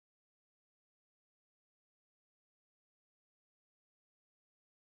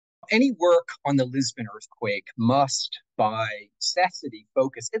Any work on the Lisbon earthquake must, by necessity,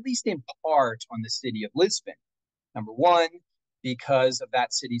 focus, at least in part, on the city of Lisbon. Number one, because of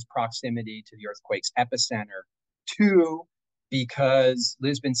that city's proximity to the earthquake's epicenter. Two, because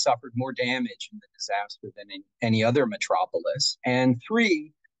Lisbon suffered more damage in the disaster than in any other metropolis. And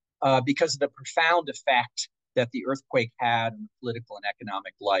three, because of the profound effect that the earthquake had on the political and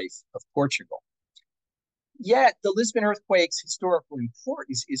economic life of Portugal. Yet the Lisbon earthquake's historical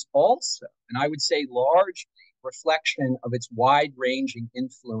importance is also, and I would say largely, reflection of its wide-ranging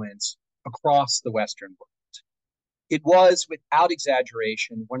influence across the Western world. It was, without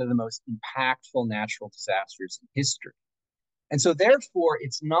exaggeration, one of the most impactful natural disasters in history. And so therefore,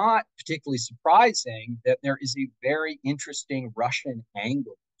 it's not particularly surprising that there is a very interesting Russian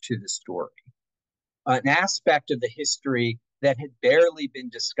angle to the story, an aspect of the history that had barely been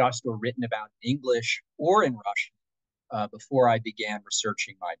discussed or written about in English or in Russian before I began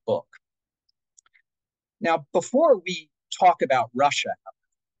researching my book. Now, before we talk about Russia,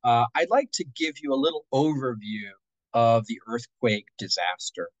 I'd like to give you a little overview of the earthquake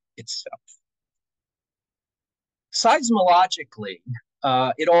disaster itself. Seismologically,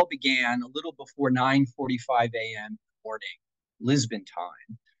 it all began a little before 9:45 a.m. in the morning, Lisbon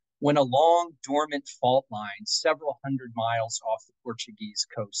time, when a long dormant fault line several hundred miles off the Portuguese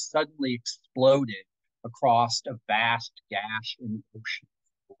coast suddenly exploded across a vast gash in the ocean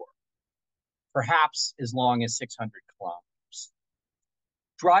floor, perhaps as long as 600 kilometers.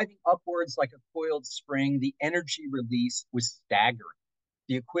 Driving upwards like a coiled spring, the energy release was staggering,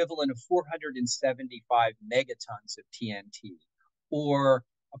 the equivalent of 475 megatons of TNT, or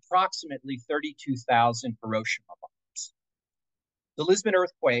approximately 32,000 Hiroshima bombs. The Lisbon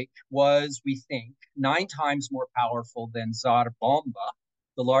earthquake was, we think, 9 times more powerful than Tsar Bomba,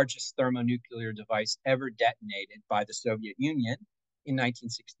 the largest thermonuclear device ever detonated by the Soviet Union in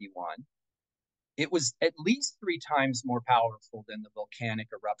 1961. It was at least 3 times more powerful than the volcanic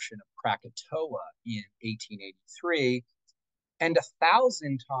eruption of Krakatoa in 1883, and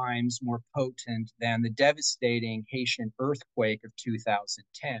 1,000 times more potent than the devastating Haitian earthquake of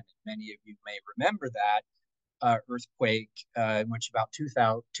 2010. Many of you may remember that earthquake in which about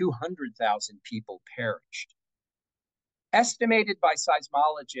 200,000 people perished. Estimated by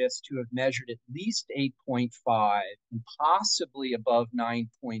seismologists to have measured at least 8.5 and possibly above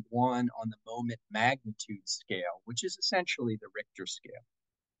 9.1 on the moment magnitude scale, which is essentially the Richter scale.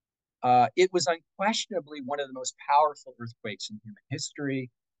 It was unquestionably one of the most powerful earthquakes in human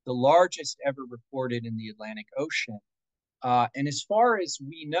history, the largest ever reported in the Atlantic Ocean, and as far as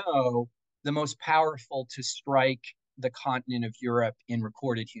we know, the most powerful to strike the continent of Europe in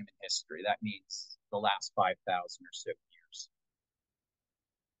recorded human history. That means the last 5,000 or so years.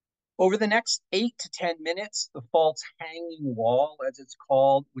 Over the next 8 to 10 minutes, the fault's hanging wall, as it's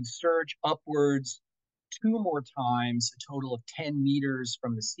called, would surge upwards 2 more times, a total of 10 meters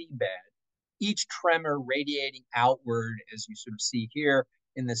from the seabed, each tremor radiating outward, as you sort of see here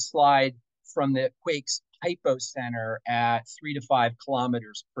in this slide, from the quake's hypocenter at 3 to 5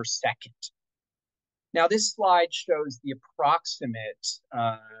 kilometers per second. Now, this slide shows the approximate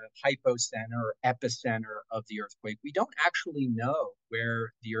hypocenter or epicenter of the earthquake. We don't actually know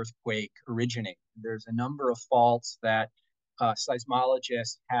where the earthquake originated. There's a number of faults that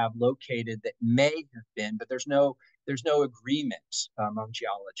seismologists have located that may have been, but there's no agreement among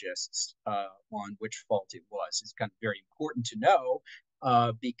geologists on which fault it was. It's kind of very important to know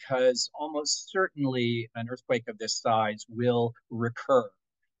because almost certainly an earthquake of this size will recur,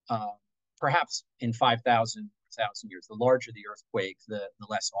 perhaps in 5,000 years. The larger the earthquake, the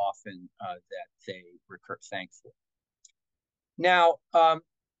less often that they recur, thankfully. Now,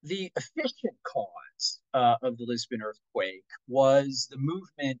 the efficient cause of the Lisbon earthquake was the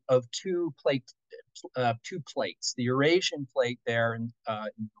movement of two plates, the Eurasian plate there in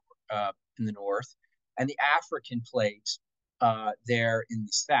the north, and the African plate there in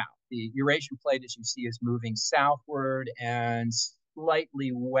the south. The Eurasian plate, as you see, is moving southward and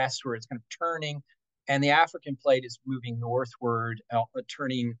slightly westward. It's kind of turning, and the African plate is moving northward,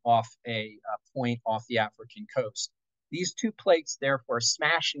 turning off a point off the African coast. These two plates, therefore, are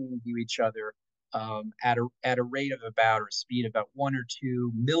smashing into each other at a rate of about, or a speed of about 1 or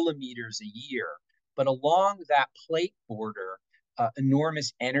 2 millimeters a year. But along that plate border,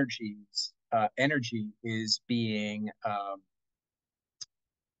 enormous energy is being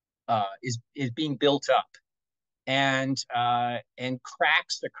built up, and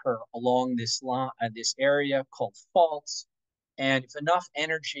cracks occur along this area called faults. And if enough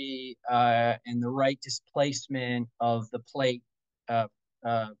energy and the right displacement of the plate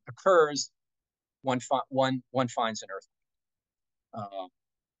occurs, one finds an earthquake.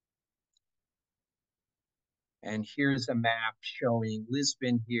 And here's a map showing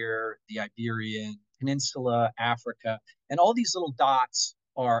Lisbon here, the Iberian Peninsula, Africa, and all these little dots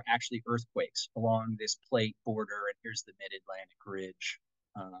are actually earthquakes along this plate border. And here's the mid-Atlantic ridge,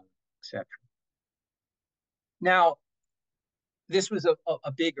 etc. Now, this was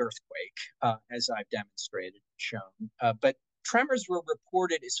a big earthquake, as I've demonstrated and shown, but tremors were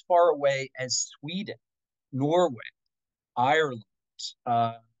reported as far away as Sweden, Norway, Ireland,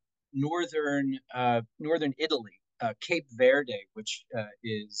 uh, northern Italy, Cape Verde, which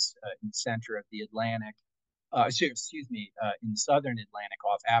is in the center of the Atlantic, excuse me, in the southern Atlantic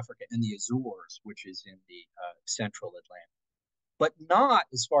off Africa, and the Azores, which is in the central Atlantic, but not,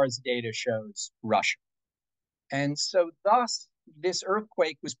 as far as the data shows, Russia. And so, thus, this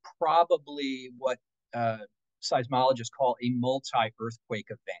earthquake was probably what seismologists call a multi-earthquake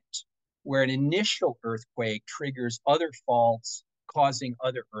event, where an initial earthquake triggers other faults, causing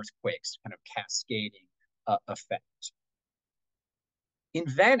other earthquakes, kind of cascading effect. In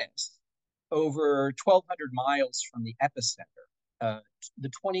Venice, over 1,200 miles from the epicenter, a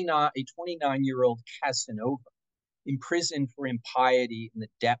 29-year-old Casanova, imprisoned for impiety in the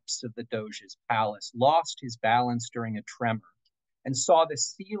depths of the Doge's palace, lost his balance during a tremor and saw the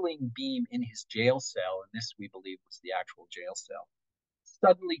ceiling beam in his jail cell, and this we believe was the actual jail cell,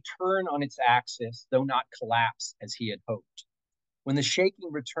 suddenly turn on its axis, though not collapse as he had hoped. When the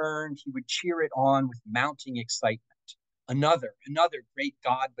shaking returned, he would cheer it on with mounting excitement. Another great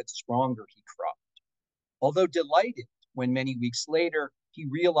God, but stronger, he cried. Although delighted when many weeks later he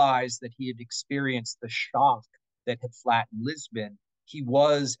realized that he had experienced the shock that had flattened Lisbon, he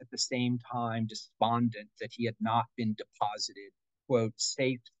was at the same time despondent that he had not been deposited, quote,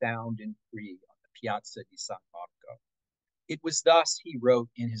 safe, sound, and free on the Piazza di San Marco. It was thus, he wrote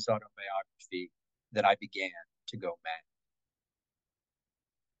in his autobiography, that I began to go mad.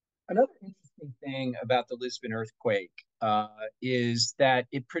 Another interesting thing about the Lisbon earthquake is that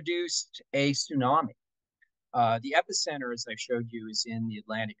it produced a tsunami. The epicenter, as I showed you, is in the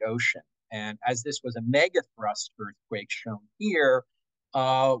Atlantic Ocean. And as this was a megathrust earthquake shown here,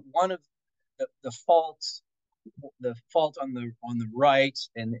 one of the faults, the fault on the right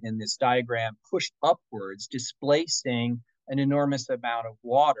in this diagram pushed upwards, displacing an enormous amount of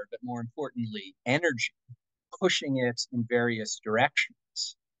water, but more importantly, energy, pushing it in various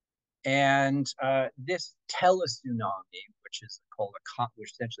directions. And this teletsunami, which is called which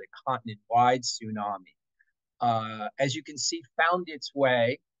is essentially a continent-wide tsunami, as you can see, found its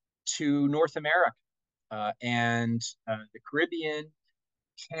way to North America and the Caribbean,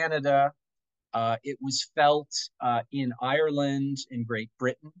 Canada. It was felt in Ireland, in Great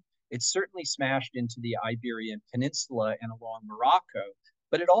Britain. It certainly smashed into the Iberian Peninsula and along Morocco,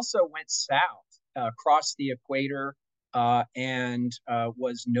 but it also went south, across the equator, and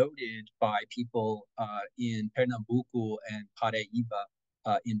was noted by people in Pernambuco and Paraíba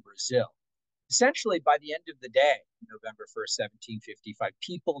in Brazil. Essentially, by the end of the day, November 1st, 1755,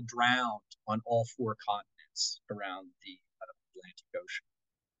 people drowned on all four continents around the Atlantic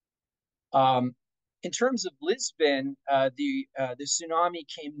Ocean. In terms of Lisbon, the tsunami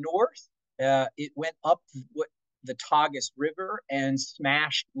came north. It went up the Tagus River and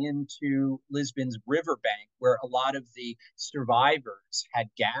smashed into Lisbon's riverbank, where a lot of the survivors had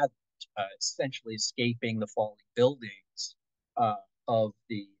gathered, essentially escaping the falling buildings of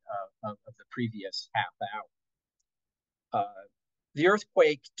the previous half hour. The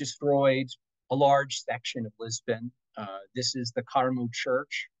earthquake destroyed a large section of Lisbon. This is the Carmo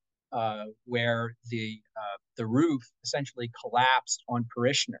Church, where the roof essentially collapsed on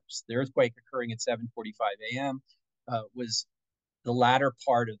parishioners. The earthquake occurring at 7:45 a.m. Was the latter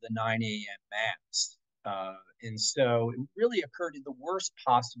part of the 9 a.m. mass. And so it really occurred in the worst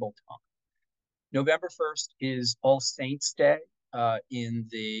possible time. November 1st is All Saints' Day in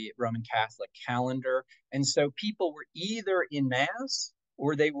the Roman Catholic calendar. And so people were either in mass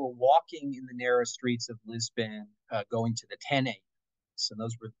or they were walking in the narrow streets of Lisbon going to the 10 a.m. So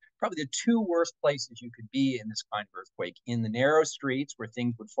those were probably the two worst places you could be in this kind of earthquake: in the narrow streets where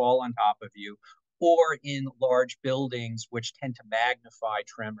things would fall on top of you, or in large buildings which tend to magnify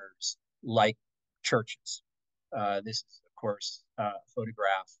tremors like churches. This is, of course, a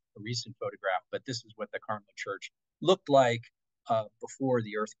recent photograph, but this is what the Carmel Church looked like before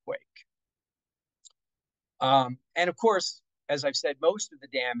the earthquake. And of course, as I've said, most of the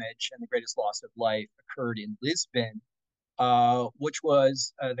damage and the greatest loss of life occurred in Lisbon, which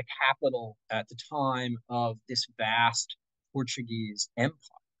was the capital at the time of this vast Portuguese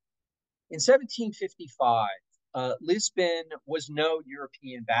empire. In 1755, Lisbon was no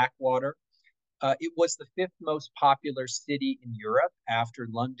European backwater. It was the fifth most popular city in Europe after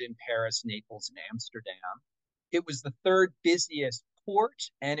London, Paris, Naples, and Amsterdam. It was the third busiest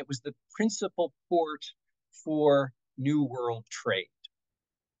port, and it was the principal port for New World trade.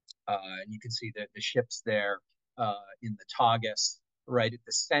 And you can see the ships there in the Tagus. Right at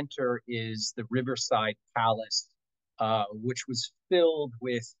the center is the Riverside Palace, which was filled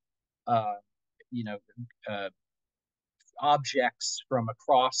with, uh, you know, uh, objects from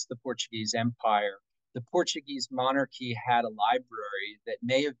across the Portuguese Empire. The Portuguese monarchy had a library that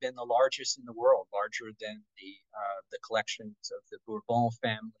may have been the largest in the world, larger than the collections of the Bourbon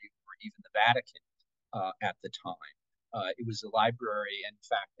family or even the Vatican at the time. It was a library, and in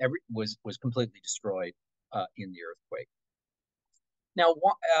fact, was completely destroyed in the earthquake. Now,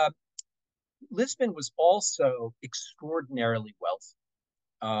 Lisbon was also extraordinarily wealthy.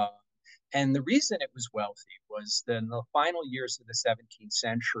 And the reason it was wealthy was that in the final years of the 17th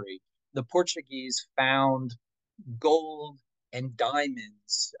century, the Portuguese found gold and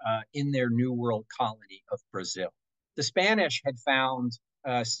diamonds in their New World colony of Brazil. The Spanish had found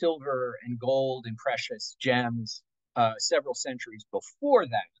silver and gold and precious gems several centuries before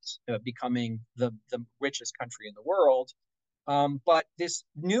that, becoming the richest country in the world. But this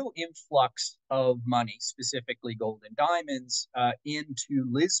new influx of money, specifically gold and diamonds, into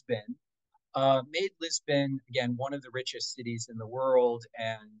Lisbon, made Lisbon, again, one of the richest cities in the world.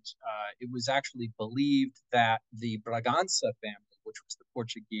 And it was actually believed that the Bragança family, which was the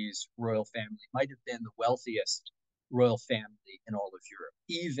Portuguese royal family, might have been the wealthiest royal family in all of Europe,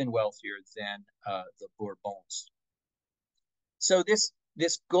 even wealthier than the Bourbons. So this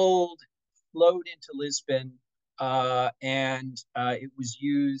gold flowed into Lisbon, and it was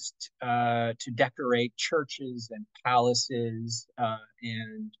used to decorate churches and palaces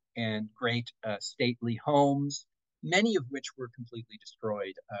and great stately homes, many of which were completely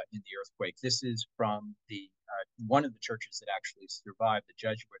destroyed in the earthquake. This is from the one of the churches that actually survived, the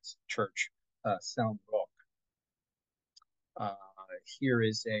Jesuits' church, São Roque. Here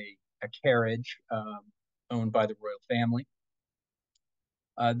is a carriage owned by the royal family.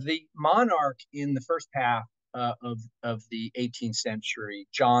 The monarch in the first half of the 18th century,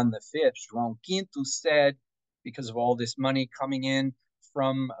 John V, João V, said, because of all this money coming in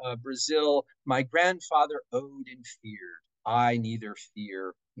from Brazil, my grandfather owed and feared. I neither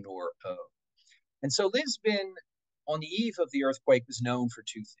fear nor owe. And so Lisbon, on the eve of the earthquake, was known for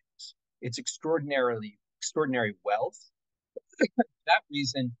two things: its extraordinary wealth. For that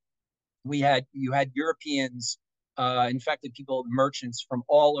reason, you had Europeans, in fact, people, merchants from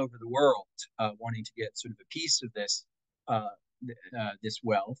all over the world, wanting to get sort of a piece of this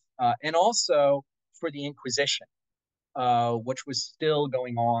wealth, and also for the Inquisition, which was still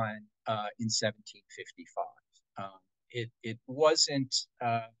going on in 1755. It wasn't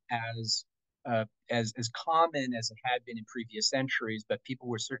as common as it had been in previous centuries, but people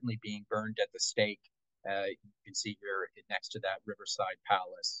were certainly being burned at the stake. You can see here next to that Riverside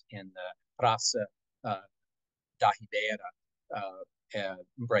Palace in the Praça da Ribeira,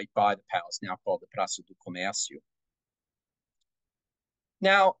 right by the palace, now called the Praça do Comércio.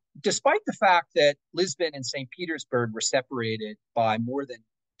 Now, despite the fact that Lisbon and St. Petersburg were separated by more than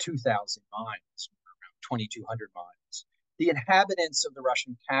 2,000 miles, around 2,200 miles, the inhabitants of the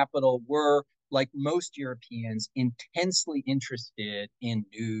Russian capital were, like most Europeans, intensely interested in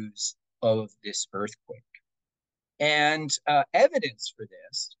news of this earthquake. And evidence for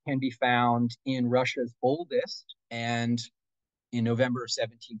this can be found in Russia's oldest and, in November of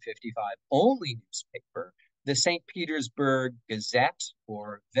 1755, only newspaper, the St. Petersburg Gazette,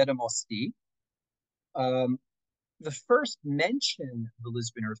 or Vedomosti. The first mention of the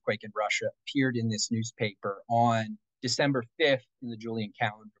Lisbon earthquake in Russia appeared in this newspaper on December 5th in the Julian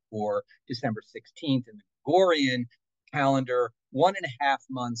calendar, or December 16th in the Gregorian calendar, 1.5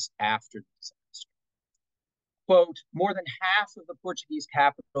 months after the disaster. Quote, more than half of the Portuguese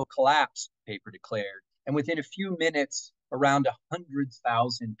capital collapsed, the paper declared, and within a few minutes, around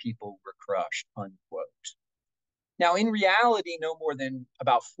 100,000 people were crushed, unquote. Now, in reality, no more than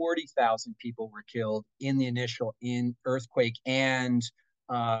about 40,000 people were killed in the initial earthquake and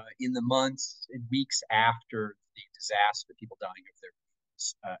in the months and weeks after the disaster, people dying of their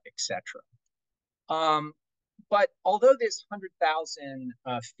wounds, etc. But although this 100,000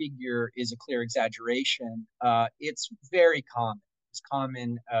 figure is a clear exaggeration, it's very common. It's a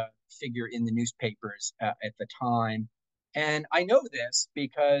common figure in the newspapers at the time. And I know this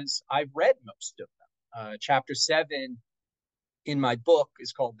because I've read most of them. Chapter 7 in my book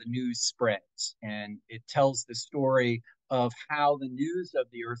is called The News Spreads, and it tells the story of how the news of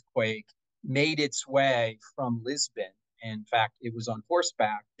the earthquake made its way from Lisbon. In fact, it was on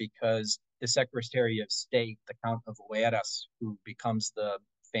horseback because the Secretary of State, the Count of Oeiras, who becomes the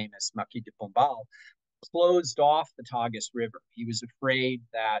famous Marquis de Pombal, closed off the Tagus River. He was afraid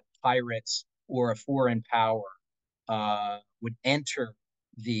that pirates or a foreign power would enter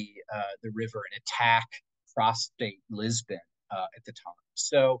the river and attack prostate Lisbon at the time.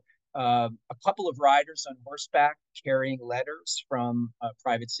 So a couple of riders on horseback carrying letters from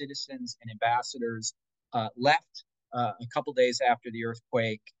private citizens and ambassadors left a couple days after the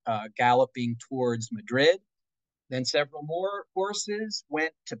earthquake, galloping towards Madrid. Then several more horses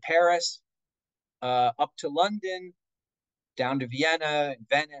went to Paris, up to London, down to Vienna,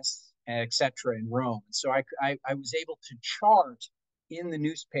 Venice, etc., in Rome. So I was able to chart in the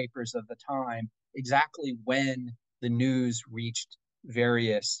newspapers of the time exactly when the news reached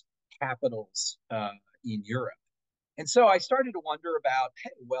various capitals in Europe. And so I started to wonder about,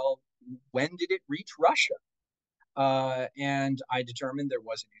 hey, well, when did it reach Russia? And I determined there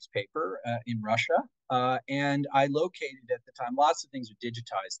was a newspaper in Russia. And I located at the time, lots of things are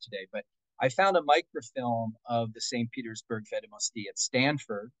digitized today, but I found a microfilm of the St. Petersburg Vedomosti at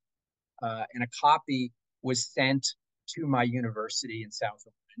Stanford, and a copy was sent to my university in South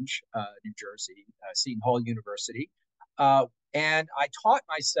Orange, New Jersey, Seton Hall University. And I taught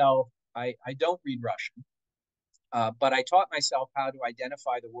myself, I don't read Russian, but I taught myself how to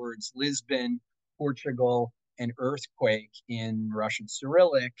identify the words Lisbon, Portugal, and earthquake in Russian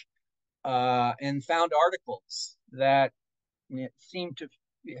Cyrillic, and found articles that seemed to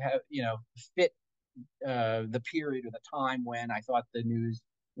have, fit the period or the time when I thought the news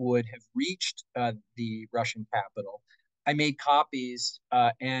would have reached the Russian capital. I made copies,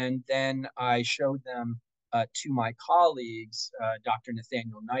 and then I showed them to my colleagues, Dr.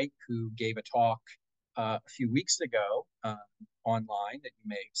 Nathaniel Knight, who gave a talk a few weeks ago online that you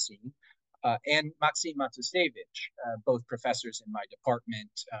may have seen, and Maxim Matusevich, both professors in my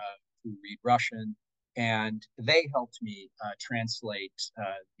department who read Russian, and they helped me translate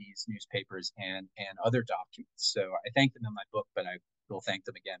these newspapers and other documents. So I thank them in my book, but I will thank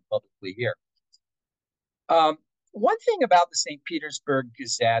them again publicly here. One thing about the St. Petersburg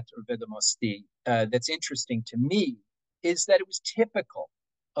Gazette or Vedomosti that's interesting to me is that it was typical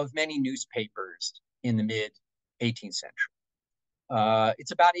of many newspapers in the mid 18th century.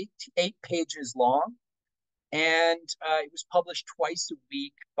 It's about eight pages long, and it was published twice a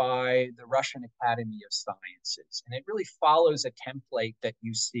week by the Russian Academy of Sciences. And it really follows a template that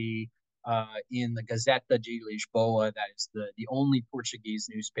you see in the Gazeta de Lisboa, that is the only Portuguese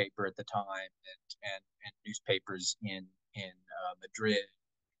newspaper at the time, and newspapers in Madrid,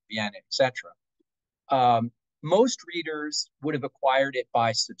 Vienna, etc. Most readers would have acquired it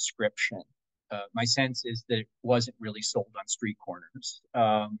by subscription. My sense is that it wasn't really sold on street corners.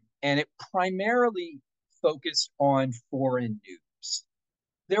 And it primarily focused on foreign news.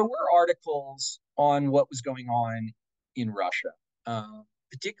 There were articles on what was going on in Russia,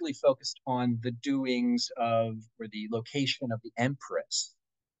 particularly focused on the doings of, or the location of the Empress,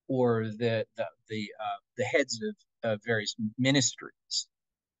 or the heads of various ministries.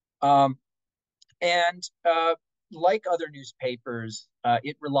 And like other newspapers,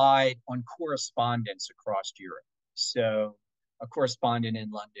 it relied on correspondence across Europe. So a correspondent in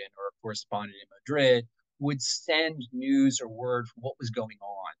London or a correspondent in Madrid would send news or word from what was going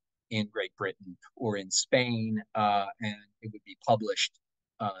on in Great Britain or in Spain, and it would be published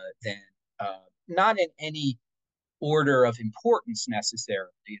then, not in any order of importance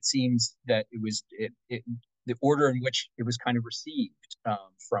necessarily. It seems that it was the order in which it was kind of received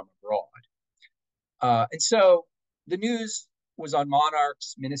from abroad. And so the news was on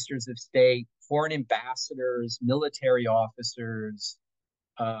monarchs, ministers of state, foreign ambassadors, military officers,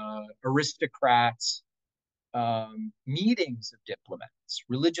 aristocrats, meetings of diplomats,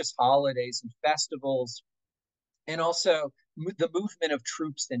 religious holidays and festivals, and also the movement of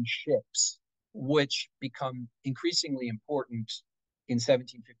troops and ships, which become increasingly important in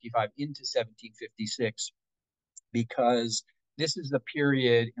 1755 into 1756, because this is the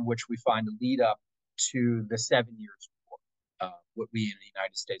period in which we find a lead up to the 7 Years' War, what we in the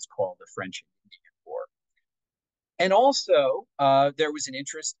United States call the French and Indian War. And also, there was an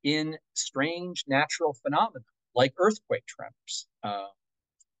interest in strange natural phenomena like earthquake tremors.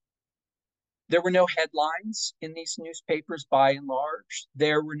 There were no headlines in these newspapers by and large.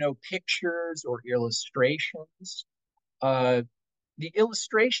 There were no pictures or illustrations. The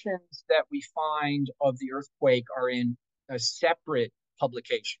illustrations that we find of the earthquake are in separate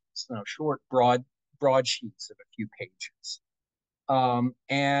publications, short, broadsheets of a few pages.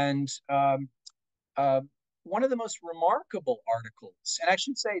 One of the most remarkable articles, and I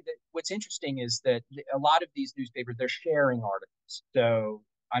should say that what's interesting is that a lot of these newspapers, they're sharing articles. So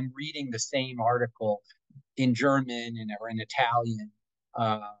I'm reading the same article in German or in Italian,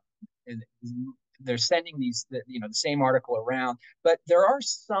 and they're sending the same article around, but there are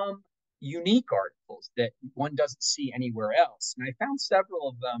some unique articles that one doesn't see anywhere else. And I found several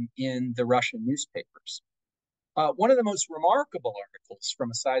of them in the Russian newspapers. One of the most remarkable articles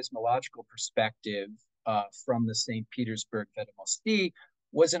from a seismological perspective from the St. Petersburg Vedomosti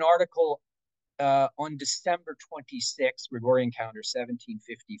was an article on December 26, Gregorian calendar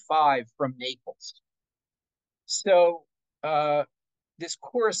 1755, from Naples. So this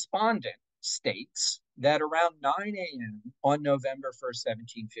correspondent states that around 9 a.m. on November 1st,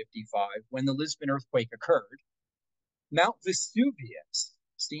 1755, when the Lisbon earthquake occurred, Mount Vesuvius,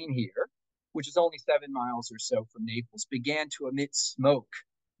 seen here, which is only 7 miles or so from Naples, began to emit smoke,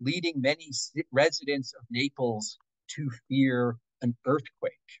 leading many residents of Naples to fear an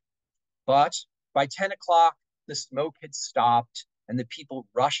earthquake. But by 10 o'clock, the smoke had stopped, and the people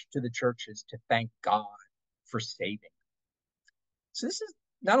rushed to the churches to thank God for saving them. So this is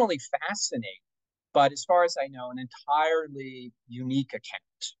not only fascinating, but as far as I know, an entirely unique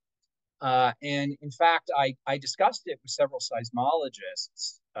account. And in fact, I discussed it with several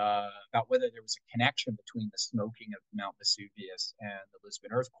seismologists about whether there was a connection between the smoking of Mount Vesuvius and the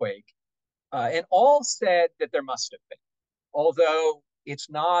Lisbon earthquake. And all said that there must have been, although it's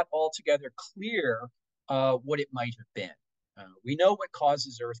not altogether clear what it might have been. We know what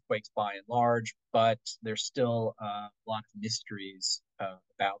causes earthquakes by and large, but there's still a lot of mysteries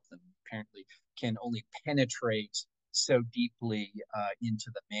about them. Apparently, can only penetrate so deeply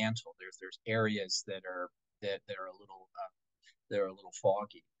into the mantle. There's areas that are a little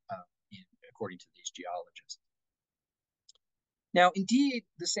foggy, according to these geologists. Now, indeed,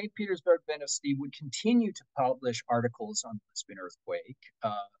 the St. Petersburg Vedomosti would continue to publish articles on the Lisbon earthquake,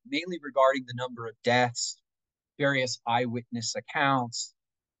 mainly regarding the number of deaths, various eyewitness accounts,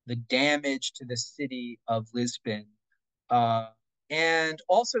 the damage to the city of Lisbon, and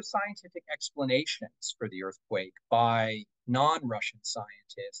also scientific explanations for the earthquake by non-Russian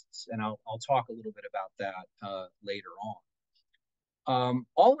scientists. And I'll talk a little bit about that later on.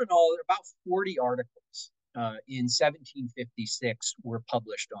 All in all, there are about 40 articles in 1756 were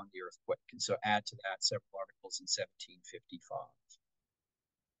published on the earthquake. And so add to that several articles in 1755.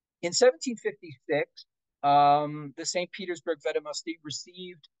 In 1756, the St. Petersburg Vedomosti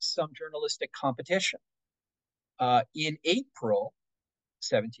received some journalistic competition. In April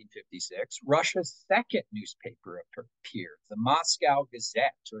 1756, Russia's second newspaper appeared, the Moscow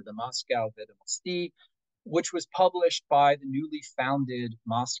Gazette, or the Moscow Vedomosti, which was published by the newly founded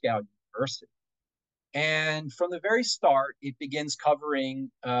Moscow University. And from the very start, it begins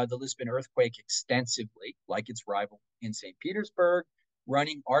covering the Lisbon earthquake extensively, like its rival in St. Petersburg,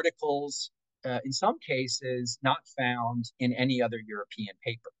 running articles, in some cases, not found in any other European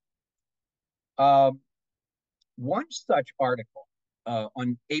paper. One such article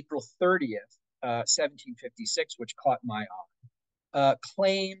on April 30th, 1756, which caught my eye,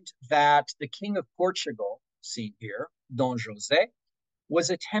 claimed that the King of Portugal, seen here, Don José, was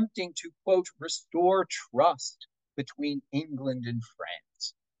attempting to, quote, restore trust between England and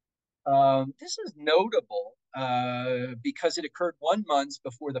France. This is notable because it occurred 1 month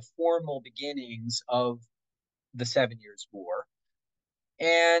before the formal beginnings of the 7 Years' War.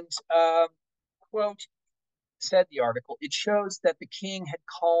 And, quote, said the article, it shows that the king had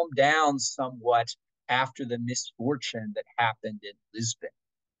calmed down somewhat after the misfortune that happened in Lisbon.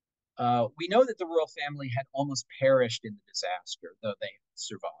 We know that the royal family had almost perished in the disaster, though they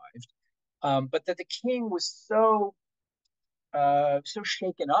survived, but that the king was so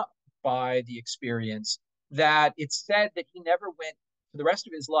shaken up by the experience that it's said that he never went for the rest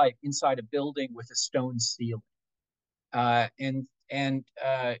of his life inside a building with a stone ceiling.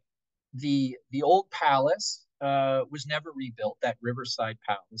 The old palace was never rebuilt. That Riverside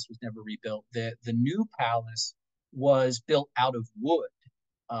Palace was never rebuilt. The new palace was built out of wood,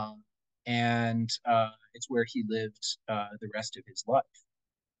 and it's where he lived the rest of his life.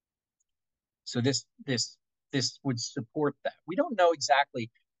 So this would support that. We don't know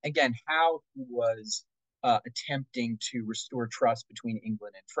exactly, again, how he was attempting to restore trust between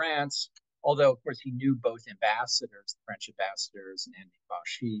England and France, although, of course, he knew both ambassadors, the French ambassadors, and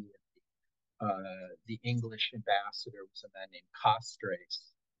Bashi. The English ambassador was a man named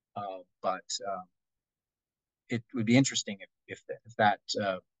Castres, but it would be interesting if that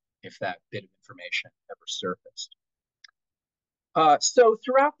bit of information ever surfaced. So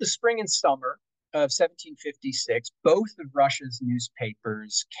throughout the spring and summer of 1756, both of Russia's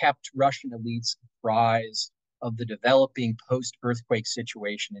newspapers kept Russian elites apprised of the developing post-earthquake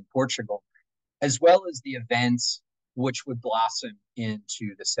situation in Portugal, as well as the events which would blossom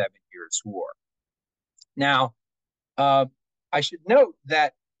into the 7 Years' War. Now, I should note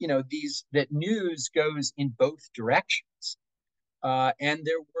that that news goes in both directions. And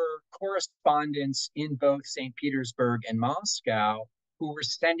there were correspondents in both St. Petersburg and Moscow who were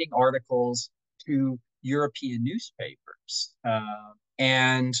sending articles to European newspapers.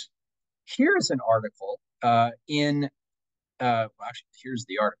 And here's an article actually, here's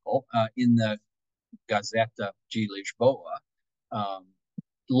the article in the Gazeta de Lisboa.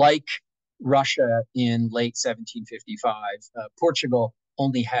 Like Russia in late 1755, Portugal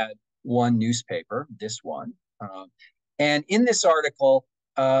only had one newspaper, this one. And in this article,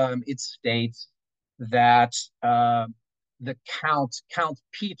 it states that the Count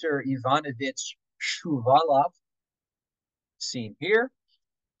Peter Ivanovich Shuvalov, seen here,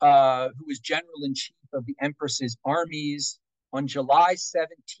 who was general in chief of the Empress's armies, on July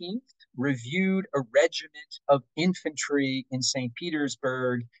 17th, reviewed a regiment of infantry in St.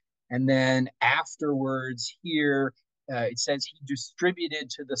 Petersburg. And then afterwards, here, it says he distributed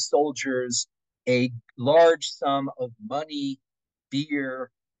to the soldiers a large sum of money,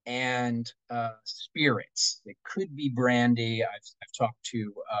 beer, and spirits. It could be brandy. I've talked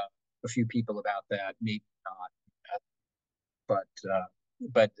to a few people about that, maybe not, but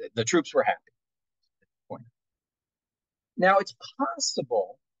the troops were happy at this point. Now, it's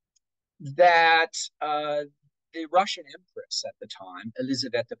possible that the Russian empress at the time,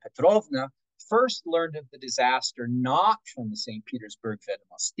 Elizaveta Petrovna, first learned of the disaster not from the St. Petersburg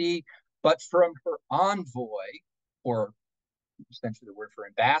Vedomosti, but from her envoy, or essentially the word for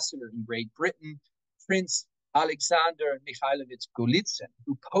ambassador in Great Britain, Prince Alexander Mikhailovich Golitsyn,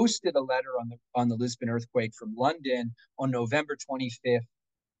 who posted a letter on the Lisbon earthquake from London on November 25th,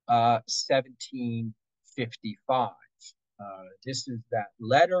 1755. This is that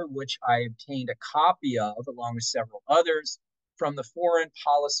letter, which I obtained a copy of, along with several others, from the Foreign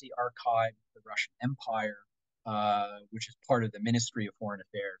Policy Archive of the Russian Empire, which is part of the Ministry of Foreign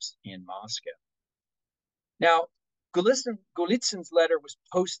Affairs in Moscow. Now, Golitsyn's letter was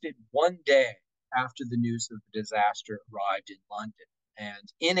posted one day after the news of the disaster arrived in London.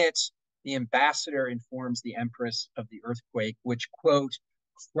 And in it, the ambassador informs the Empress of the earthquake, which, quote,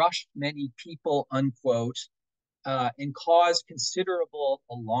 crushed many people, unquote, and caused considerable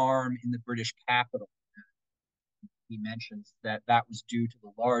alarm in the British capital. He mentions that that was due to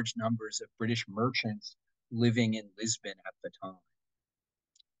the large numbers of British merchants living in Lisbon at the time.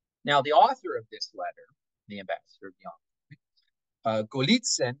 Now, the author of this letter, the ambassador of the envoy,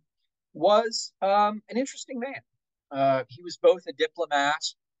 Golitsyn, was an interesting man. He was both a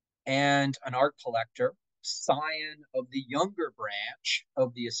diplomat and an art collector, scion of the younger branch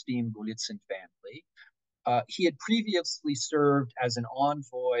of the esteemed Golitsyn family. He had previously served as an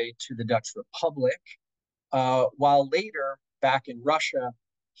envoy to the Dutch Republic, while later, back in Russia,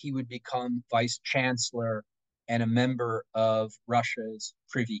 he would become vice chancellor and a member of Russia's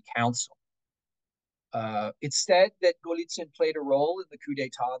Privy Council. It's said that Golitsyn played a role in the coup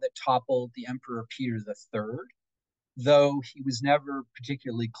d'etat that toppled the Emperor Peter III, though he was never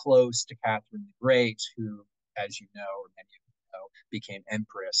particularly close to Catherine the Great, who, as you know, or many of you know, became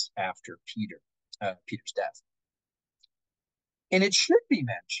empress after Peter's death. And it should be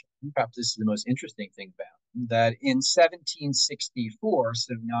mentioned, perhaps this is the most interesting thing about him, that in 1764,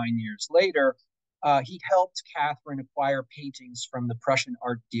 so 9 years later, he helped Catherine acquire paintings from the Prussian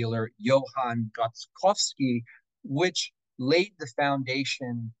art dealer Johann Gotzkowski, which laid the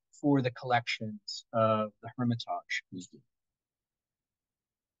foundation for the collections of the Hermitage Museum.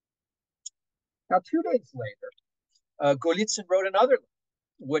 Now, 2 days later, Golitsyn wrote another letter,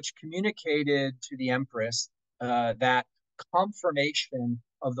 which communicated to the Empress that confirmation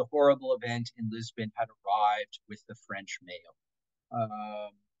of the horrible event in Lisbon had arrived with the French mail.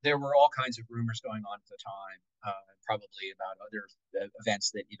 There were all kinds of rumors going on at the time, probably about other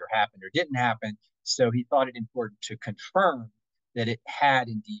events that either happened or didn't happen. So he thought it important to confirm that it had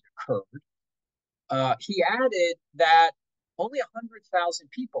indeed occurred. He added that only 100,000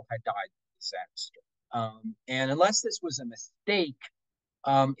 people had died in the disaster. And unless this was a mistake,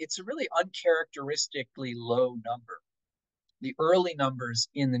 it's a really uncharacteristically low number. The early numbers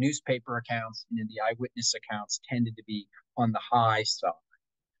in the newspaper accounts and in the eyewitness accounts tended to be on the high side.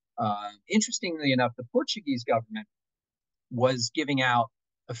 Interestingly enough, the Portuguese government was giving out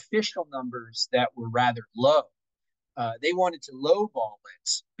official numbers that were rather low. They wanted to lowball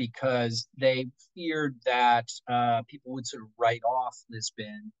it because they feared that people would sort of write off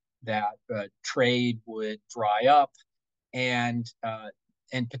Lisbon, that trade would dry up, and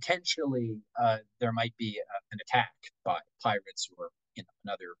potentially there might be an attack by pirates or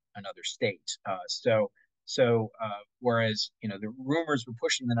another state. So whereas the rumors were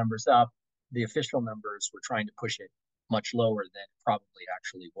pushing the numbers up, the official numbers were trying to push it much lower than it probably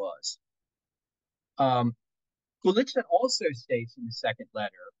actually was. Golitsyn also states in the second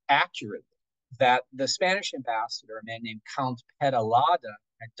letter accurately that the Spanish ambassador, a man named Count Peralada,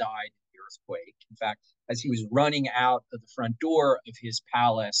 had died in the earthquake. In fact, as he was running out of the front door of his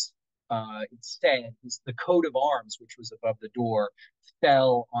palace, it said the coat of arms, which was above the door,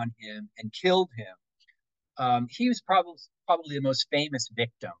 fell on him and killed him. He was probably the most famous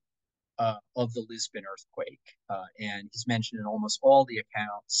victim of the Lisbon earthquake, and he's mentioned in almost all the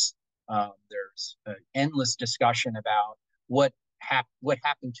accounts. There's an endless discussion about what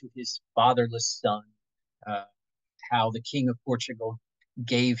happened to his fatherless son, how the King of Portugal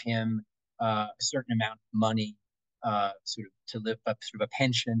gave him a certain amount of money, sort of to live up, sort of a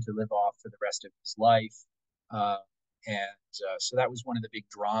pension to live off for the rest of his life, so that was one of the big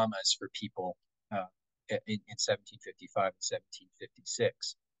dramas for people in 1755 and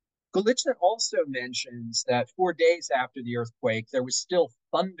 1756. Golitsyn also mentions that 4 days after the earthquake, there was still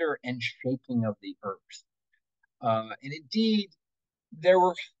thunder and shaking of the earth. And indeed, there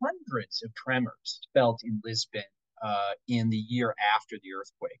were hundreds of tremors felt in Lisbon in the year after the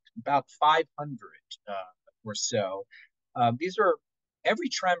earthquake, about 500 or so. These are every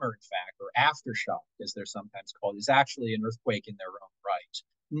tremor, in fact, or aftershock, as they're sometimes called, is actually an earthquake in their own right.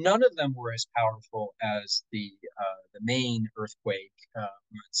 None of them were as powerful as the main earthquake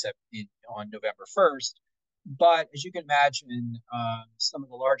on November 1st. But as you can imagine, some of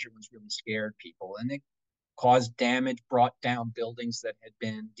the larger ones really scared people, and they caused damage, brought down buildings that had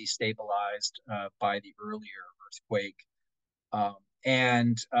been destabilized by the earlier earthquake.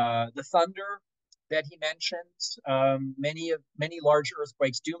 And the thunder that he mentions, many large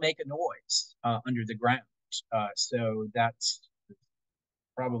earthquakes do make a noise under the ground. So that's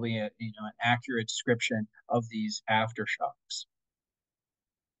probably an accurate description of these aftershocks.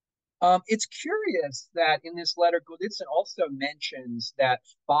 It's curious that in this letter, Golitsyn also mentions that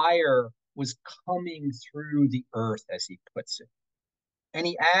fire was coming through the earth, as he puts it. And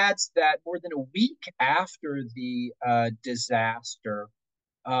he adds that more than a week after the disaster,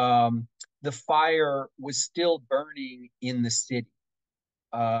 the fire was still burning in the city.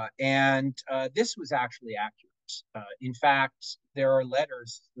 And this was actually accurate. In fact, there are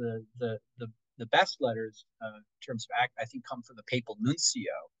letters, the best letters in terms of I think come from the papal nuncio,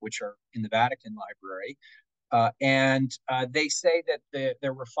 which are in the Vatican Library. And they say that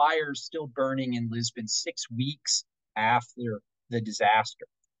there were fires still burning in Lisbon 6 weeks after the disaster.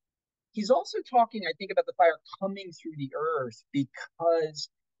 He's also talking, I think, about the fire coming through the earth because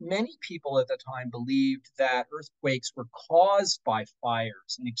many people at the time believed that earthquakes were caused by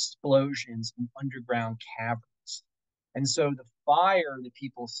fires and explosions in underground caverns. And so the fire that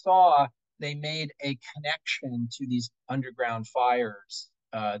people saw, they made a connection to these underground fires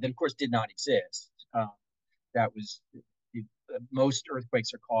that, of course, did not exist. That was most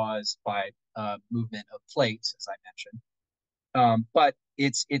earthquakes are caused by movement of plates, as I mentioned. But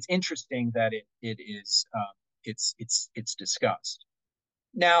it's interesting that it's discussed.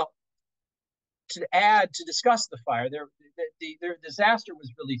 Now, to discuss the fire, the disaster was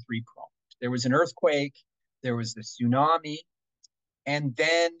really three-pronged. There was an earthquake, there was the tsunami, and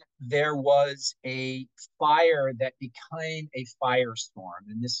then there was a fire that became a firestorm.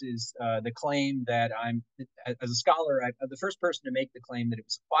 And this is the claim that as a scholar, I'm the first person to make the claim that it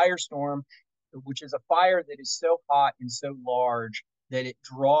was a firestorm, which is a fire that is so hot and so large that it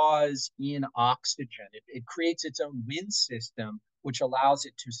draws in oxygen. It creates its own wind system, which allows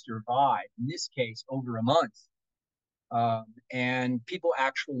it to survive, in this case, over a month. And people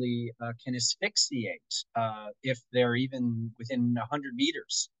actually can asphyxiate if they're even within 100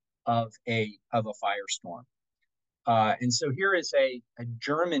 meters of a firestorm. And so here is a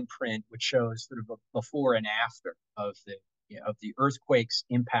German print which shows sort of a before and after of the earthquake's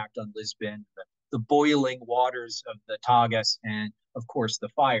impact on Lisbon, the boiling waters of the Tagus, and of course the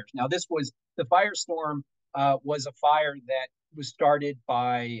fires. Now the firestorm was a fire that was started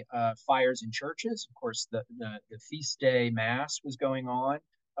by fires in churches. Of course, the feast day mass was going on.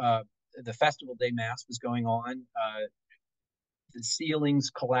 The festival day mass was going on. The ceilings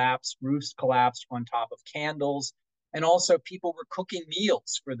collapsed, roofs collapsed on top of candles, and also people were cooking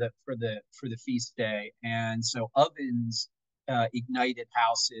meals for the feast day. And so ovens ignited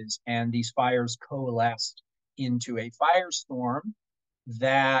houses, and these fires coalesced into a firestorm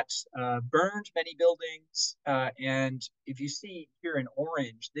that burned many buildings. And if you see here in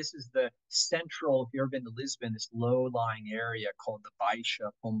orange, this is the central, if you've ever been to Lisbon, this low-lying area called the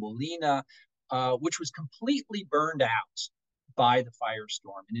Baixa Pombolina, which was completely burned out by the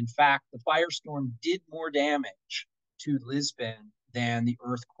firestorm. And in fact, the firestorm did more damage to Lisbon than the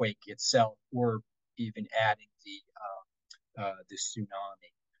earthquake itself, or even adding the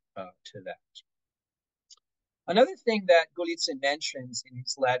tsunami to that. Another thing that Golitsyn mentions in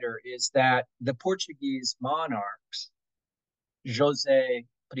his letter is that the Portuguese monarchs, José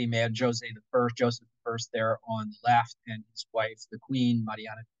the First, Joseph I there on the left, and his wife, the Queen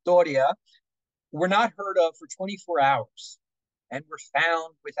Mariana Victoria, were not heard of for 24 hours and were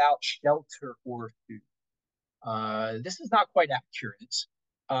found without shelter or food. This is not quite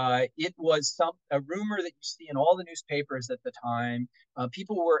accurate. It was a rumor that you see in all the newspapers at the time.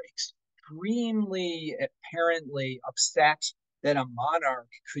 People were extremely, apparently upset that a monarch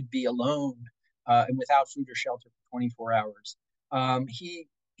could be alone and without food or shelter for 24 hours.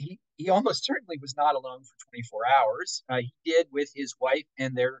 He almost certainly was not alone for 24 hours. He did, with his wife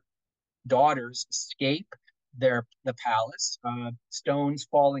and their daughters, escape the palace, stones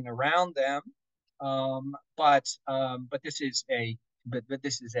falling around them. But this is a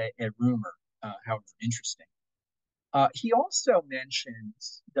rumor, however interesting. He also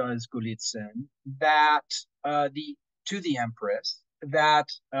mentions, does Golitsyn, that to the Empress that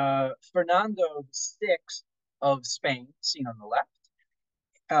Fernando VI of Spain, seen on the left,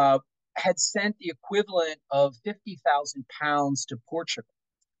 had sent the equivalent of 50,000 pounds to Portugal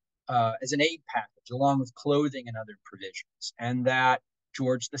as an aid package, along with clothing and other provisions, and that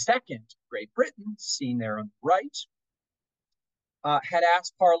George II, Great Britain, seen there on the right, had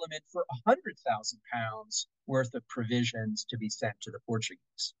asked Parliament for 100,000 pounds worth of provisions to be sent to the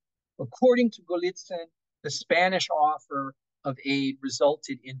Portuguese. According to Golitsyn, the Spanish offer of aid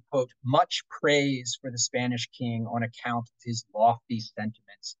resulted in, quote, much praise for the Spanish king on account of his lofty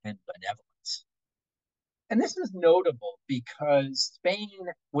sentiments and benevolence. And this is notable because Spain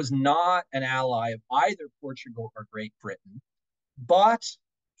was not an ally of either Portugal or Great Britain, but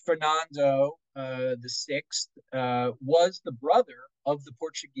Fernando VI was the brother of the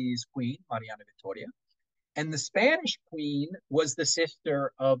Portuguese queen, Mariana Victoria, and the Spanish queen was the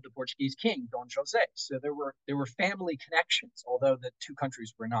sister of the Portuguese king, Don José. So there were family connections, although the two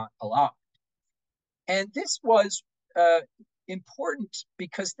countries were not allied. And this was important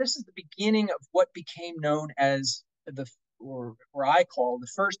because this is the beginning of what became known as or I call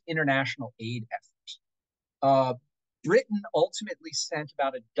the first international aid effort. Britain ultimately sent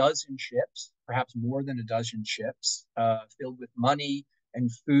about a dozen ships, perhaps more than a dozen ships, filled with money and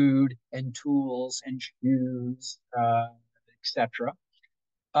food and tools and shoes, etc.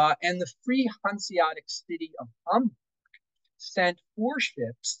 And the Free Hanseatic city of Hamburg sent 4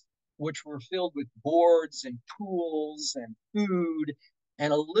 ships, which were filled with boards and tools and food,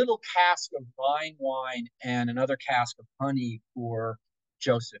 and a little cask of Rhine wine and another cask of honey for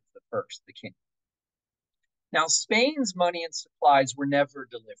Joseph I, the king. Now, Spain's money and supplies were never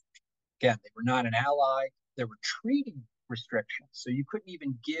delivered. Again, they were not an ally. There were treaty restrictions. So you couldn't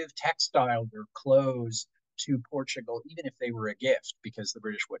even give textiles or clothes to Portugal, even if they were a gift, because the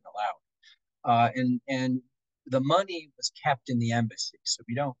British wouldn't allow it. And the money was kept in the embassy. So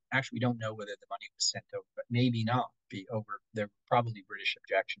we don't know whether the money was sent over, but maybe not be over. There were probably British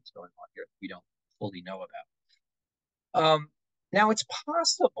objections going on here we don't fully know about. Now, it's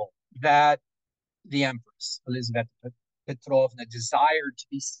possible that the Empress Elizaveta Petrovna desired to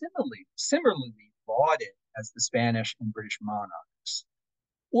be similarly lauded as the Spanish and British monarchs.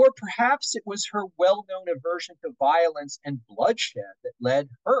 Or perhaps it was her well-known aversion to violence and bloodshed that led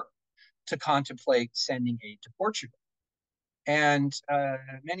her to contemplate sending aid to Portugal. And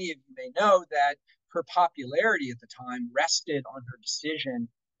many of you may know that her popularity at the time rested on her decision,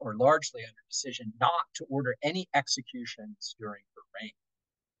 or largely on her decision, not to order any executions during her reign.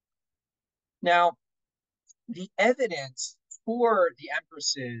 Now, the evidence for the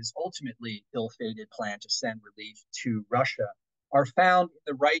Empress's ultimately ill-fated plan to send relief to Russia are found in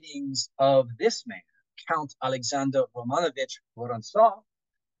the writings of this man, Count Alexander Romanovich Vorontsov,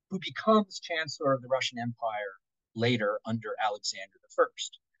 who becomes Chancellor of the Russian Empire later under Alexander I.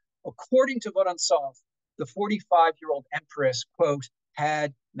 According to Vorontsov, the 45-year-old Empress, quote,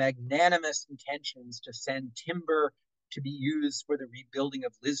 had magnanimous intentions to send timber to be used for the rebuilding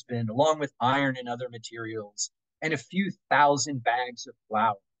of Lisbon, along with iron and other materials, and a few thousand bags of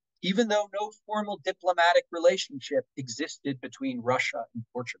flour, even though no formal diplomatic relationship existed between Russia and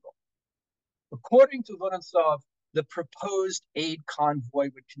Portugal. According to Vorontsov, the proposed aid convoy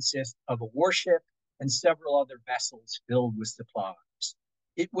would consist of a warship and several other vessels filled with supplies.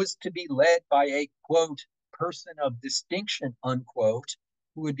 It was to be led by a, quote, person of distinction, unquote,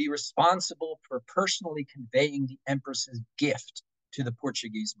 who would be responsible for personally conveying the Empress's gift to the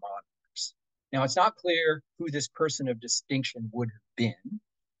Portuguese monarchs. Now, it's not clear who this person of distinction would have been,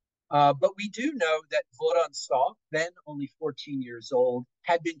 but we do know that Vorontsov, then only 14 years old,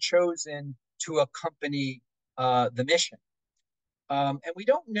 had been chosen to accompany the mission. And we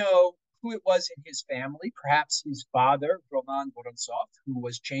don't know who it was in his family, perhaps his father, Roman Vorontsov, who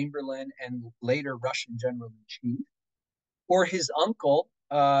was Chamberlain and later Russian General in Chief, or his uncle,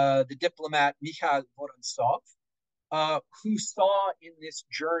 the diplomat Mikhail Vorontsov, who saw in this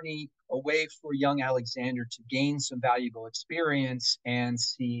journey a way for young Alexander to gain some valuable experience and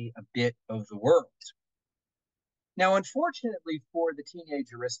see a bit of the world. Now, unfortunately for the teenage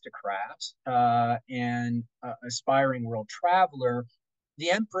aristocrat and aspiring world traveler, the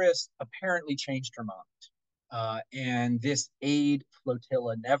Empress apparently changed her mind. And this aid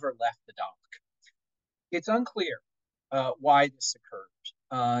flotilla never left the dock. It's unclear why this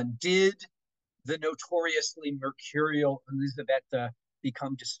occurred. Did the notoriously mercurial Elizaveta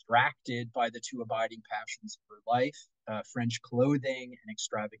become distracted by the two abiding passions of her life, French clothing and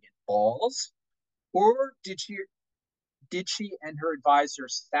extravagant balls? Or did she and her advisor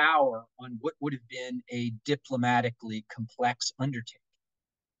sour on what would have been a diplomatically complex undertaking?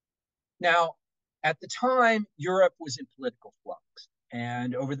 Now, at the time, Europe was in political flux.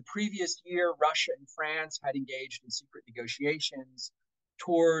 And over the previous year, Russia and France had engaged in secret negotiations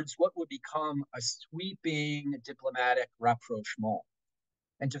towards what would become a sweeping diplomatic rapprochement.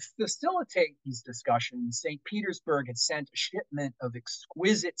 And to facilitate these discussions, St. Petersburg had sent a shipment of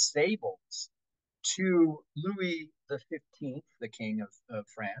exquisite sables to Louis XV, the King of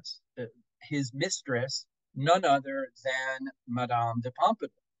France, his mistress, none other than Madame de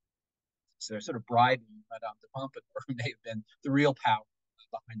Pompadour. So they're sort of bribing Madame de Pompadour, who may have been the real power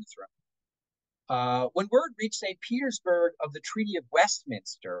behind the throne. When word reached St. Petersburg of the Treaty of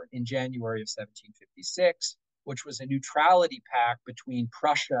Westminster in January of 1756, which was a neutrality pact between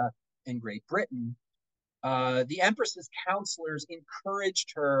Prussia and Great Britain, the Empress's counselors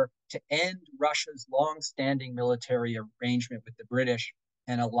encouraged her to end Russia's long-standing military arrangement with the British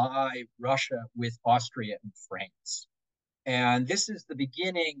and ally Russia with Austria and France. And this is the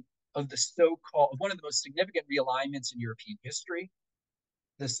beginning of the so-called, one of the most significant realignments in European history,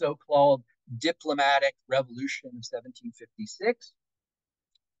 the so-called diplomatic revolution of 1756,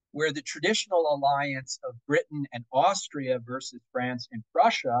 where the traditional alliance of Britain and Austria versus France and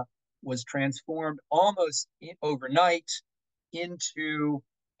Prussia was transformed almost overnight into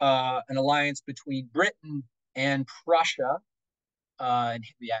an alliance between Britain and Prussia, and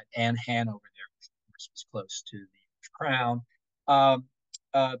we had Anne Hanover there, which was close to the crown.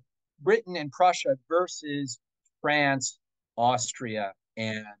 Britain and Prussia versus France, Austria,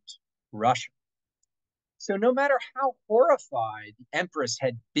 and Russia. So no matter how horrified the Empress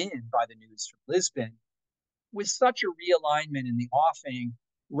had been by the news from Lisbon, with such a realignment in the offing,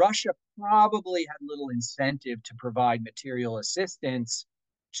 Russia probably had little incentive to provide material assistance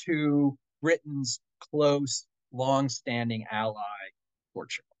to Britain's close, long-standing ally,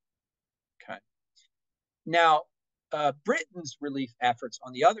 Portugal. Okay. Now, Britain's relief efforts,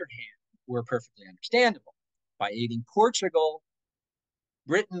 on the other hand, were perfectly understandable. By aiding Portugal,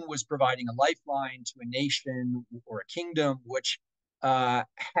 Britain was providing a lifeline to a nation or a kingdom which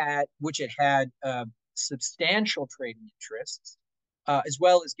it had substantial trading interests, as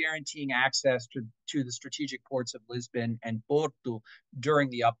well as guaranteeing access to the strategic ports of Lisbon and Porto during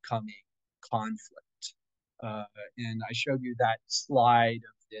the upcoming conflict. And I showed you that slide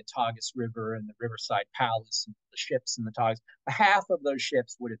of the Tagus River and the Riverside Palace and the ships in the Tagus. Half of those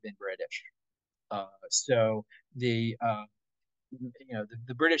ships would have been British. So the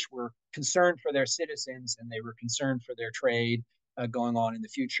British were concerned for their citizens and they were concerned for their trade going on in the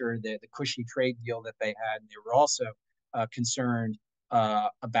future, the cushy trade deal that they had. And they were also concerned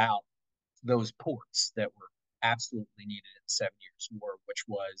about those ports that were absolutely needed in the 7 Years' War, which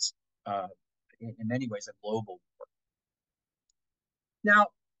was in many ways a global war. Now,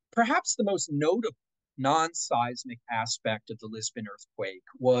 perhaps the most notable non-seismic aspect of the Lisbon earthquake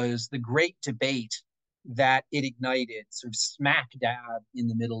was the great debate that it ignited sort of smack dab in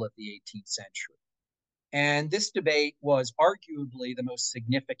the middle of the 18th century. And this debate was arguably the most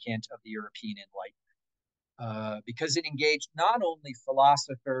significant of the European Enlightenment because it engaged not only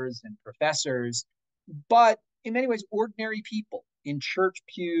philosophers and professors, but in many ways ordinary people in church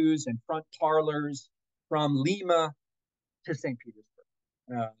pews and front parlors from Lima to St.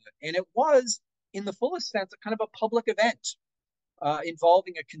 Petersburg. And it was, in the fullest sense, a kind of a public event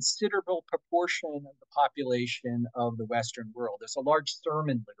involving a considerable proportion of the population of the Western world. There's a large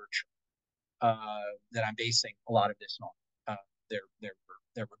sermon literature that I'm basing a lot of this on.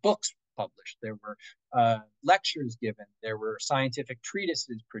 There were books published, there were lectures given, there were scientific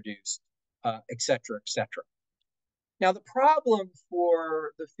treatises produced, etc., etc. Now, the problem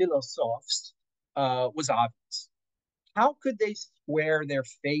for the philosophes was obvious. How could they square their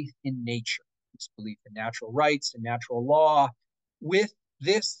faith in nature, this belief in natural rights and natural law, with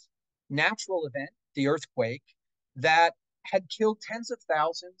this natural event, the earthquake, that had killed tens of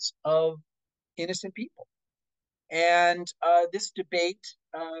thousands of innocent people. And this debate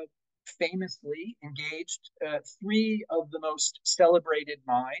famously engaged three of the most celebrated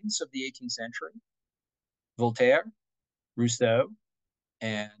minds of the 18th century: Voltaire, Rousseau,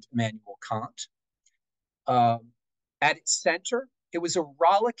 and Immanuel Kant. At its center, it was a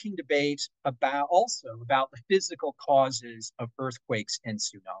rollicking debate about the physical causes of earthquakes and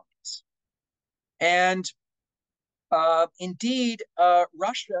tsunamis. And indeed,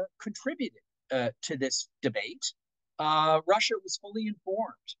 Russia contributed to this debate. Russia was fully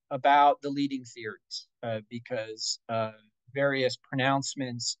informed about the leading theories because various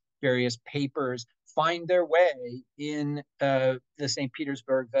pronouncements, various papers find their way in the St.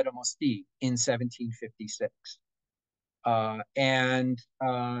 Petersburg Vedomosti in 1756.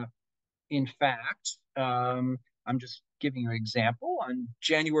 In fact, I'm just giving you an example. On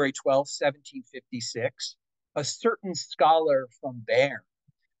January 12th, 1756, a certain scholar from Bern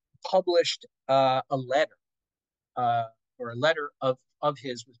published a letter, or a letter of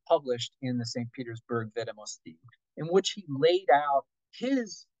his was published in the St. Petersburg Vedomosti, in which he laid out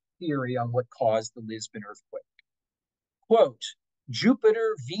his theory on what caused the Lisbon earthquake. Quote,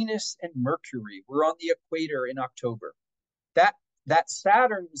 Jupiter, Venus, and Mercury were on the equator in October. That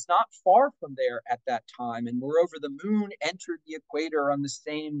Saturn was not far from there at that time, and moreover, the moon entered the equator on the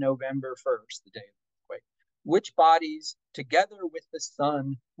same November 1st, the day of the earthquake, which bodies, together with the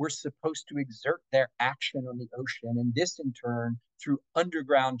sun, were supposed to exert their action on the ocean, and this, in turn, through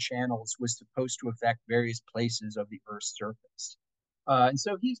underground channels, was supposed to affect various places of the Earth's surface. And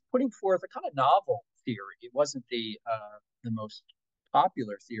so he's putting forth a kind of novel theory. It wasn't the most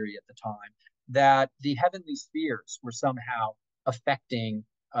popular theory at the time, that the heavenly spheres were somehow affecting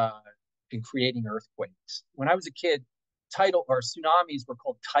and creating earthquakes. When I was a kid, tsunamis were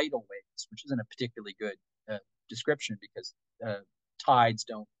called tidal waves, which isn't a particularly good description because tides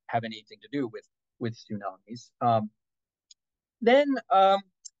don't have anything to do with tsunamis. Then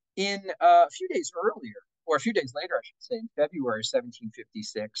in a few days earlier, or a few days later, I should say, in February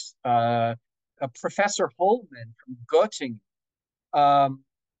 1756, Professor Holman from Göttingen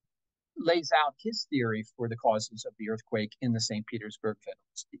lays out his theory for the causes of the earthquake in the St. Petersburg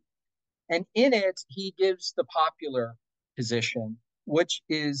Vedomosti. And in it, he gives the popular position, which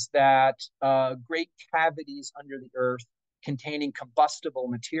is that great cavities under the earth containing combustible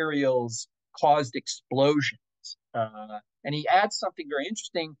materials caused explosions. And he adds something very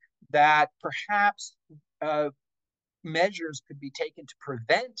interesting, that perhaps measures could be taken to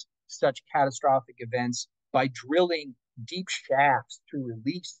prevent such catastrophic events by drilling deep shafts to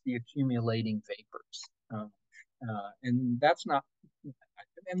release the accumulating vapors. And that's not, I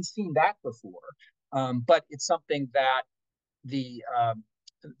haven't seen that before, but it's something that the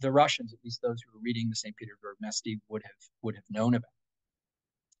Russians, at least those who were reading the St. Petersburg Mesti, would have known about.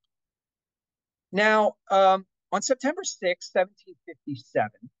 Now, on September 6, 1757,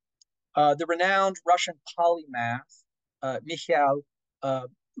 the renowned Russian polymath Mikhail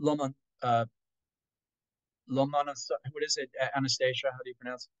Lomonosov, what is it, Anastasia? How do you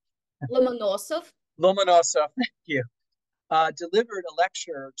pronounce it? Lomonosov. Lomonosov, thank you. Delivered a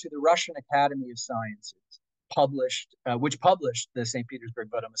lecture to the Russian Academy of Sciences, which published the St. Petersburg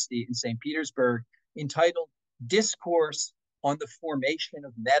Vedomosti in St. Petersburg, entitled Discourse on the Formation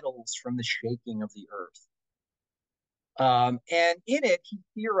of Metals from the Shaking of the Earth. And in it, he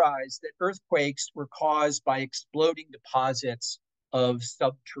theorized that earthquakes were caused by exploding deposits of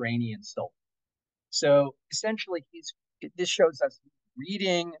subterranean salt. So essentially, this shows us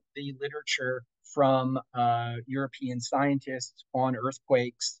reading the literature from European scientists on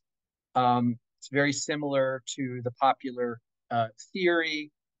earthquakes. It's very similar to the popular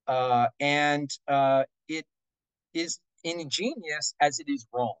theory, and it is ingenious as it is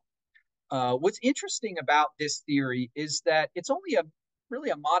wrong. What's interesting about this theory is that it's only really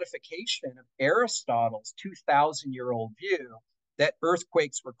a modification of Aristotle's 2,000-year-old view that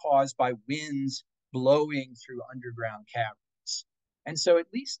earthquakes were caused by winds blowing through underground caverns. And so, at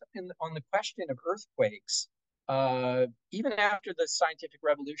least on the question of earthquakes, even after the scientific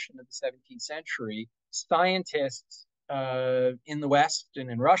revolution of the 17th century, scientists in the West and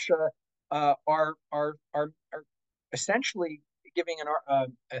in Russia are essentially giving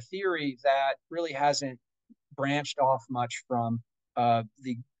a theory that really hasn't branched off much from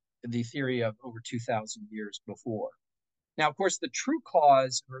the theory of over 2,000 years before. Now, of course, the true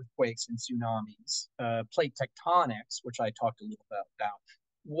cause of earthquakes and tsunamis, plate tectonics, which I talked a little bit about,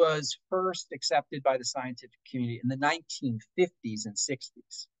 was first accepted by the scientific community in the 1950s and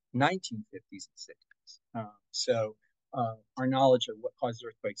 60s. 1950s and 60s. So our knowledge of what causes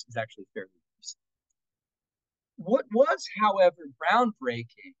earthquakes is actually fairly recent. What was, however,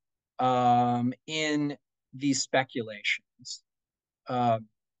 groundbreaking in these speculations uh,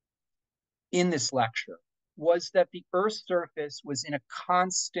 in this lecture was that the Earth's surface was in a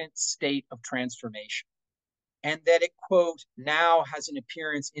constant state of transformation, and that it, quote, now has an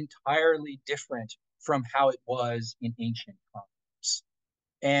appearance entirely different from how it was in ancient times.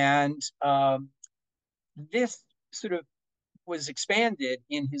 And this sort of was expanded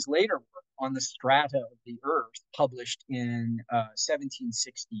in his later work on the strata of the Earth, published in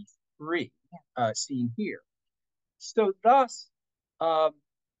 1763, seen here. So um,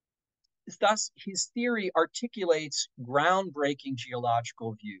 thus, his theory articulates groundbreaking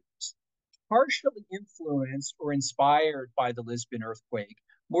geological views, partially influenced or inspired by the Lisbon earthquake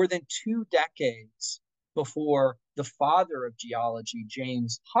more than 2 decades before the father of geology,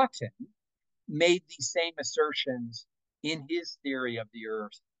 James Hutton, made these same assertions in his theory of the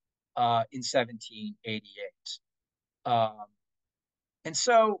Earth in 1788. Um, and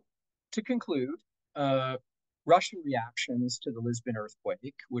so, to conclude, uh, Russian reactions to the Lisbon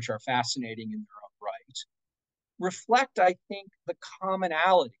earthquake, which are fascinating in their own right, reflect, I think, the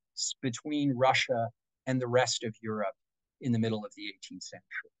commonalities between Russia and the rest of Europe in the middle of the 18th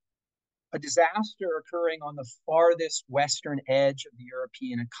century. A disaster occurring on the farthest western edge of the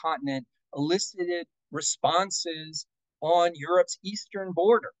European continent elicited responses on Europe's eastern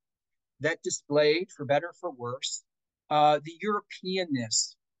border that displayed, for better or for worse, the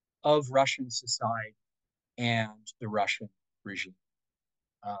Europeanness of Russian society and the Russian regime.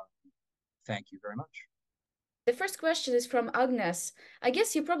 Uh, Thank you very much. The first question is from Agnes. I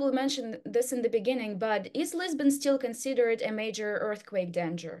guess you probably mentioned this in the beginning, but is Lisbon still considered a major earthquake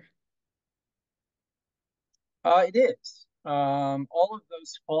danger? It is. All of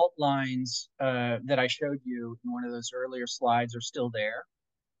those fault lines that I showed you in one of those earlier slides are still there.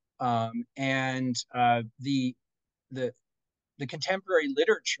 And the the contemporary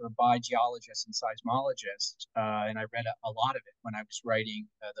literature by geologists and seismologists, and I read a lot of it when I was writing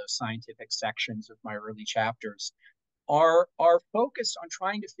those scientific sections of my early chapters, are focused on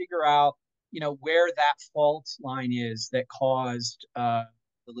trying to figure out, where that fault line is that caused the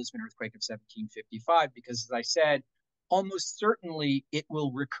Lisbon earthquake of 1755. Because, as I said, almost certainly it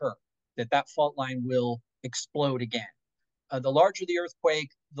will recur. That fault line will explode again. The larger the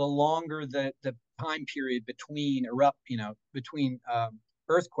earthquake, the longer the time period between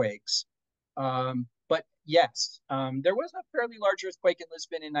earthquakes. But yes, there was a fairly large earthquake in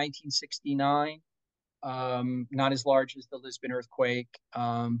Lisbon in 1969. Not as large as the Lisbon earthquake,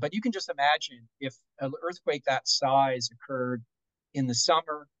 but you can just imagine if an earthquake that size occurred in the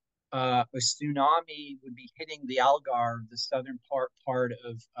summer, a tsunami would be hitting the Algarve, the southern part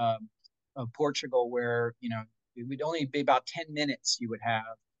of Portugal, where it would only be about 10 minutes you would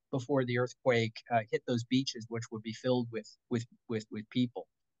have before the earthquake hit those beaches, which would be filled with people.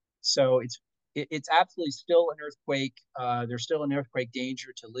 So it's absolutely still an earthquake. There's still an earthquake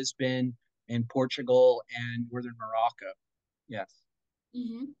danger to Lisbon and Portugal and northern Morocco. Yes.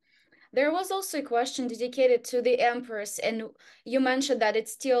 Mhm. There was also a question dedicated to the Empress, and you mentioned that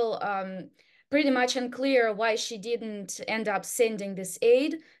it's still pretty much unclear why she didn't end up sending this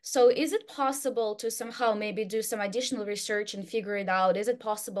aid. So, is it possible to somehow maybe do some additional research and figure it out? Is it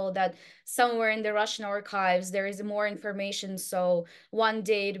possible that somewhere in the Russian archives there is more information, so one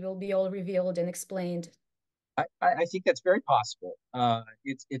day it will be all revealed and explained? I think that's very possible.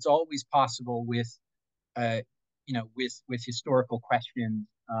 It's always possible uh, with historical questions.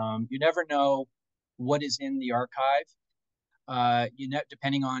 You never know what is in the archive.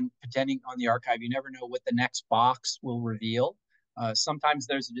 Depending on the archive, you never know what the next box will reveal. Sometimes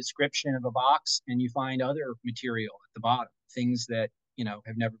there's a description of a box, and you find other material at the bottom, things that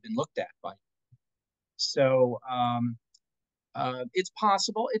have never been looked at by. So it's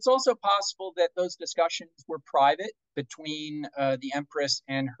possible. It's also possible that those discussions were private between the Empress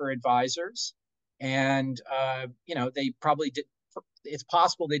and her advisors, and they probably did. It's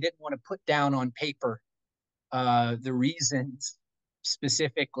possible they didn't want to put down on paper the reasons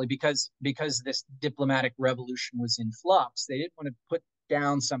specifically because this diplomatic revolution was in flux. They didn't want to put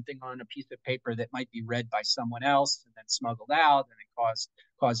down something on a piece of paper that might be read by someone else and then smuggled out and then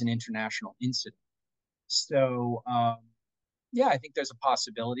cause an international incident. So yeah, I think there's a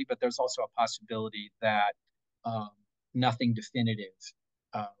possibility, but there's also a possibility that um, nothing definitive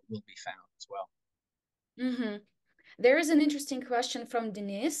will be found as well. Mm-hmm. There is an interesting question from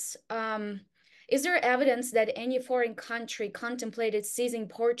Denise. Is there evidence that any foreign country contemplated seizing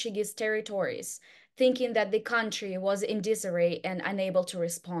Portuguese territories, thinking that the country was in disarray and unable to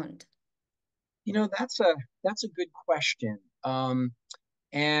respond? That's a good question.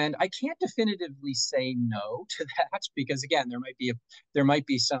 And I can't definitively say no to that because again, there might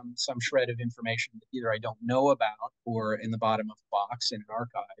be some shred of information that either I don't know about or in the bottom of the box in an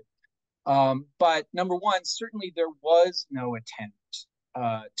archive. But number one, certainly there was no attempt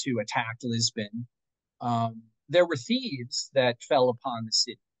to attack Lisbon. There were thieves that fell upon the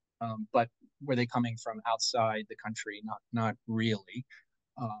city, but were they coming from outside the country? Not really,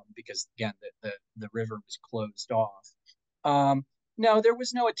 because again, the river was closed off. Um, no, there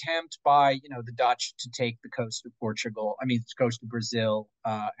was no attempt by the Dutch to take the coast of Portugal. I mean, the coast of Brazil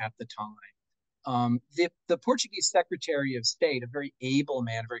at the time. The Portuguese Secretary of State, a very able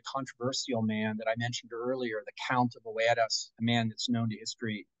man, a very controversial man that I mentioned earlier, the Count of Oeiras, a man that's known to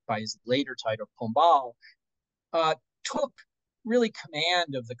history by his later title, Pombal, took really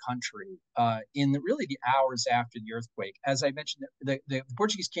command of the country in really the hours after the earthquake. As I mentioned, the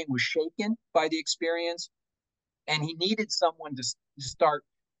Portuguese king was shaken by the experience, and he needed someone to start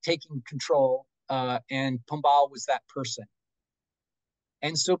taking control, and Pombal was that person.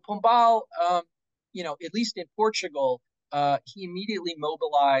 And so Pombal, at least in Portugal, he immediately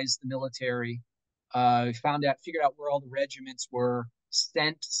mobilized the military, figured out where all the regiments were,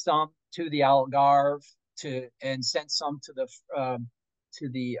 sent some to the Algarve and sent some to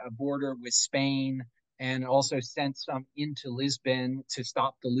the border with Spain, and also sent some into Lisbon to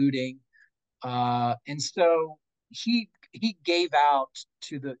stop the looting. And so he gave out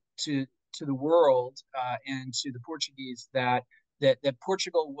to the world and to the Portuguese that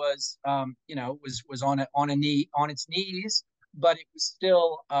Portugal was was on its knees, but it was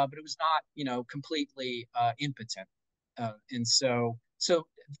not completely impotent. And so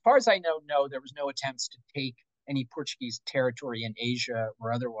as far as I know, no, there was no attempts to take any Portuguese territory in Asia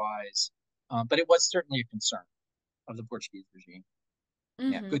or otherwise, but it was certainly a concern of the Portuguese regime.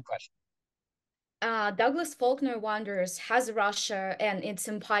 Yeah, Hmm. good question. Douglas Faulkner wonders, has Russia and its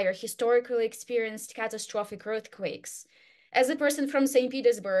empire historically experienced catastrophic earthquakes? As a person from St.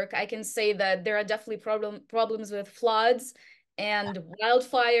 Petersburg, I can say that there are definitely problems with floods and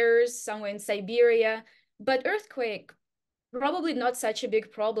wildfires somewhere in Siberia, but earthquake, probably not such a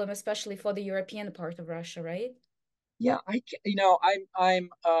big problem, especially for the European part of Russia, right? Yeah, I'm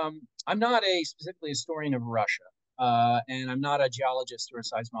not a specifically historian of Russia, and I'm not a geologist or a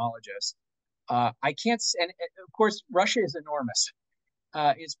seismologist. I can't, and of course, Russia is enormous.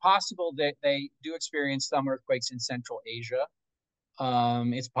 It's possible that they do experience some earthquakes in Central Asia.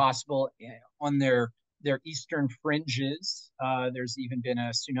 It's possible on their eastern fringes. There's even been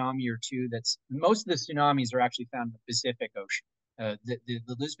a tsunami or two. That's most of the tsunamis are actually found in the Pacific Ocean.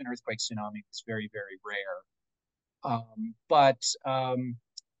 The Lisbon earthquake tsunami was very, very rare. But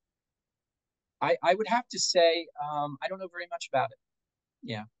I would have to say I don't know very much about it.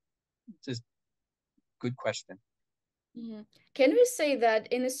 Yeah, it's a good question. Mhm. Can we say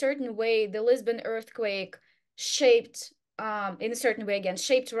that in a certain way, the Lisbon earthquake shaped, in a certain way again,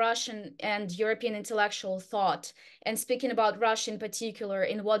 shaped Russian and European intellectual thought? And speaking about Russia in particular,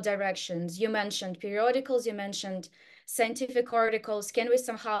 in what directions? You mentioned periodicals, you mentioned scientific articles. Can we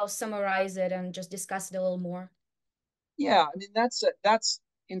somehow summarize it and just discuss it a little more? Yeah, I mean that's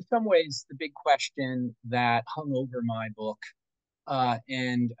in some ways the big question that hung over my book.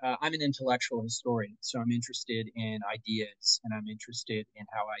 And I'm an intellectual historian, so I'm interested in ideas and I'm interested in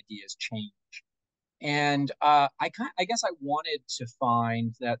how ideas change. And I guess I wanted to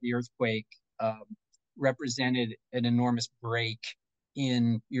find that the earthquake represented an enormous break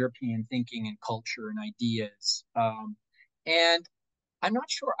in European thinking and culture and ideas. And I'm not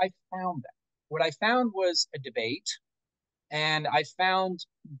sure I found that. What I found was a debate, and I found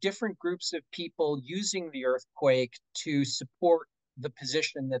different groups of people using the earthquake to support the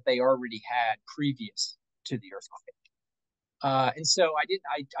position that they already had previous to the earthquake. And so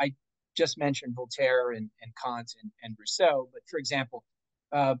I just mentioned Voltaire and Kant and Rousseau, but for example,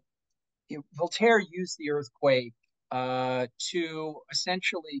 uh, Voltaire used the earthquake to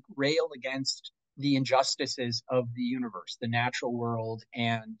essentially rail against the injustices of the universe, the natural world,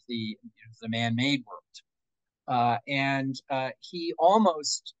 and the man-made world. And he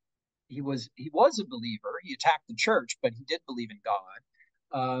was a believer. He attacked the church, but he did believe in God.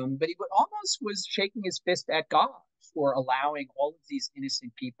 But he almost was shaking his fist at God for allowing all of these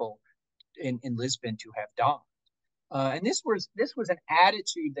innocent people in Lisbon to have died. And this was an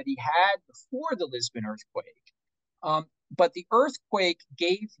attitude that he had before the Lisbon earthquake. But the earthquake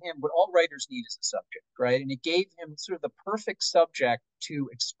gave him what all writers need as a subject, right? And it gave him sort of the perfect subject to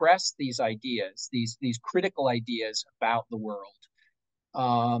express these ideas, these critical ideas about the world.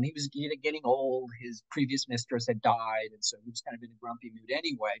 He was getting old. His previous mistress had died, and so he was kind of in a grumpy mood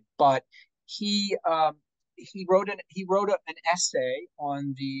anyway. But he wrote an essay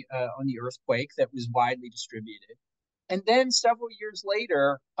on the earthquake that was widely distributed. And then several years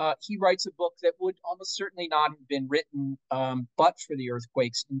later, he writes a book that would almost certainly not have been written but for the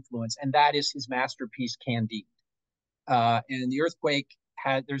earthquake's influence, and that is his masterpiece Candide. And the earthquake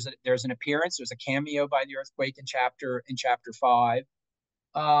had there's an appearance, there's a cameo by the earthquake in chapter five.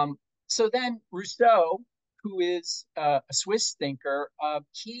 Um, so then Rousseau, who is a Swiss thinker,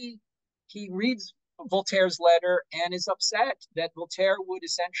 he reads Voltaire's letter and is upset that Voltaire would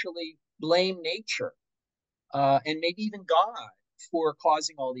essentially blame nature and maybe even God for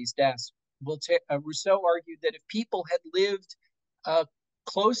causing all these deaths. Rousseau argued that if people had lived uh,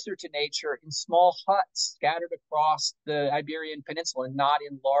 closer to nature in small huts scattered across the Iberian Peninsula and not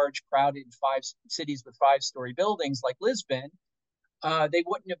in large, crowded five cities with five-story buildings like Lisbon, they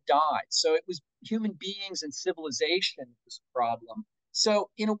wouldn't have died. So it was human beings and civilization that was a problem. So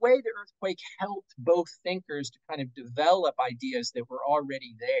in a way, the earthquake helped both thinkers to kind of develop ideas that were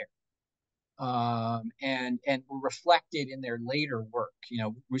already there and were reflected in their later work. You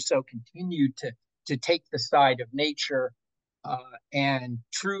know, Rousseau continued to take the side of nature and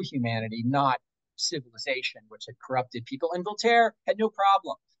true humanity, not civilization, which had corrupted people. And Voltaire had no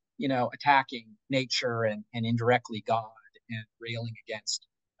problem, you know, attacking nature and indirectly God and railing against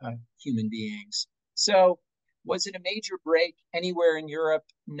human beings. So, was it a major break anywhere in Europe?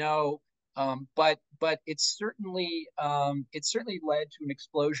 No, but it certainly led to an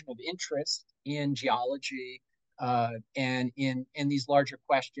explosion of interest in geology and in these larger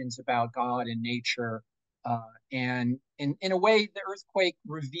questions about God and nature. And in a way, the earthquake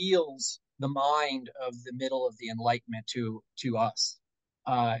reveals the mind of the middle of the Enlightenment to us.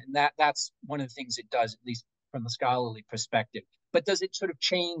 And that's one of the things it does, at least from the scholarly perspective. But does it sort of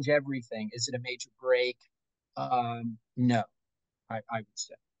change everything? Is it a major break? No, I would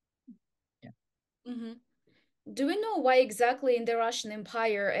say. Yeah. Mhm. Do we know why exactly in the Russian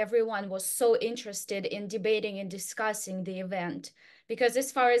Empire everyone was so interested in debating and discussing the event? Because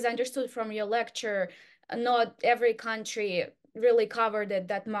as far as I understood from your lecture, not every country really covered it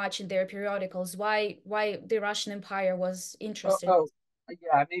that much in their periodicals. Why the Russian Empire was Oh, interested? oh,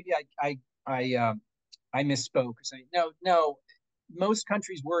 yeah. Maybe I misspoke. No. Most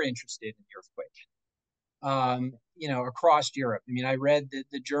countries were interested in the earthquake. You know, across Europe. I mean, I read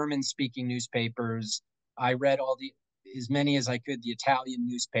the German-speaking newspapers. I read as many as I could, the Italian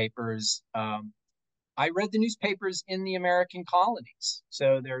newspapers. I read the newspapers in the American colonies.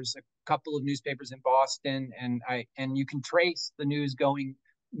 So there's a couple of newspapers in Boston, and you can trace the news going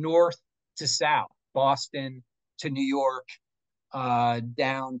north to south, Boston to New York,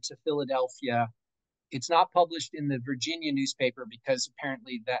 down to Philadelphia. It's not published in the Virginia newspaper because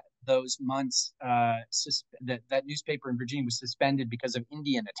apparently those months that newspaper in Virginia was suspended because of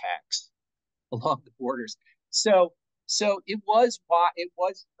Indian attacks along the borders. So it was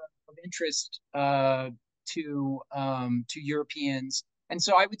of interest to Europeans, and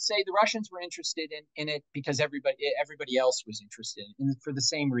so I would say the Russians were interested in it because everybody else was interested in it for the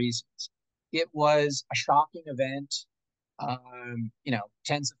same reasons. It was a shocking event. You know,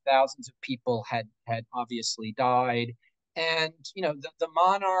 tens of thousands of people had obviously died, and you know the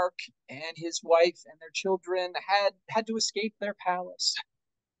monarch and his wife and their children had to escape their palace.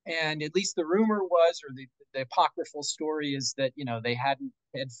 And at least the rumor was, or the apocryphal story is that you know they hadn't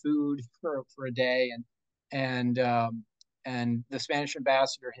had food for a day, and the Spanish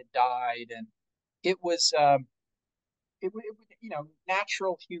ambassador had died, and it was you know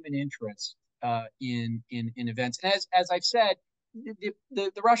natural human interest in events. And as I've said,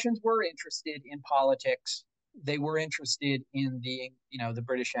 the Russians were interested in politics. They were interested in the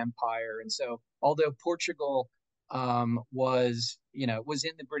British Empire, and so although Portugal was in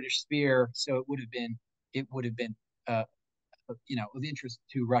the British sphere, so it would have been uh, of interest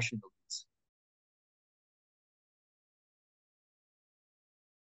to Russian elites.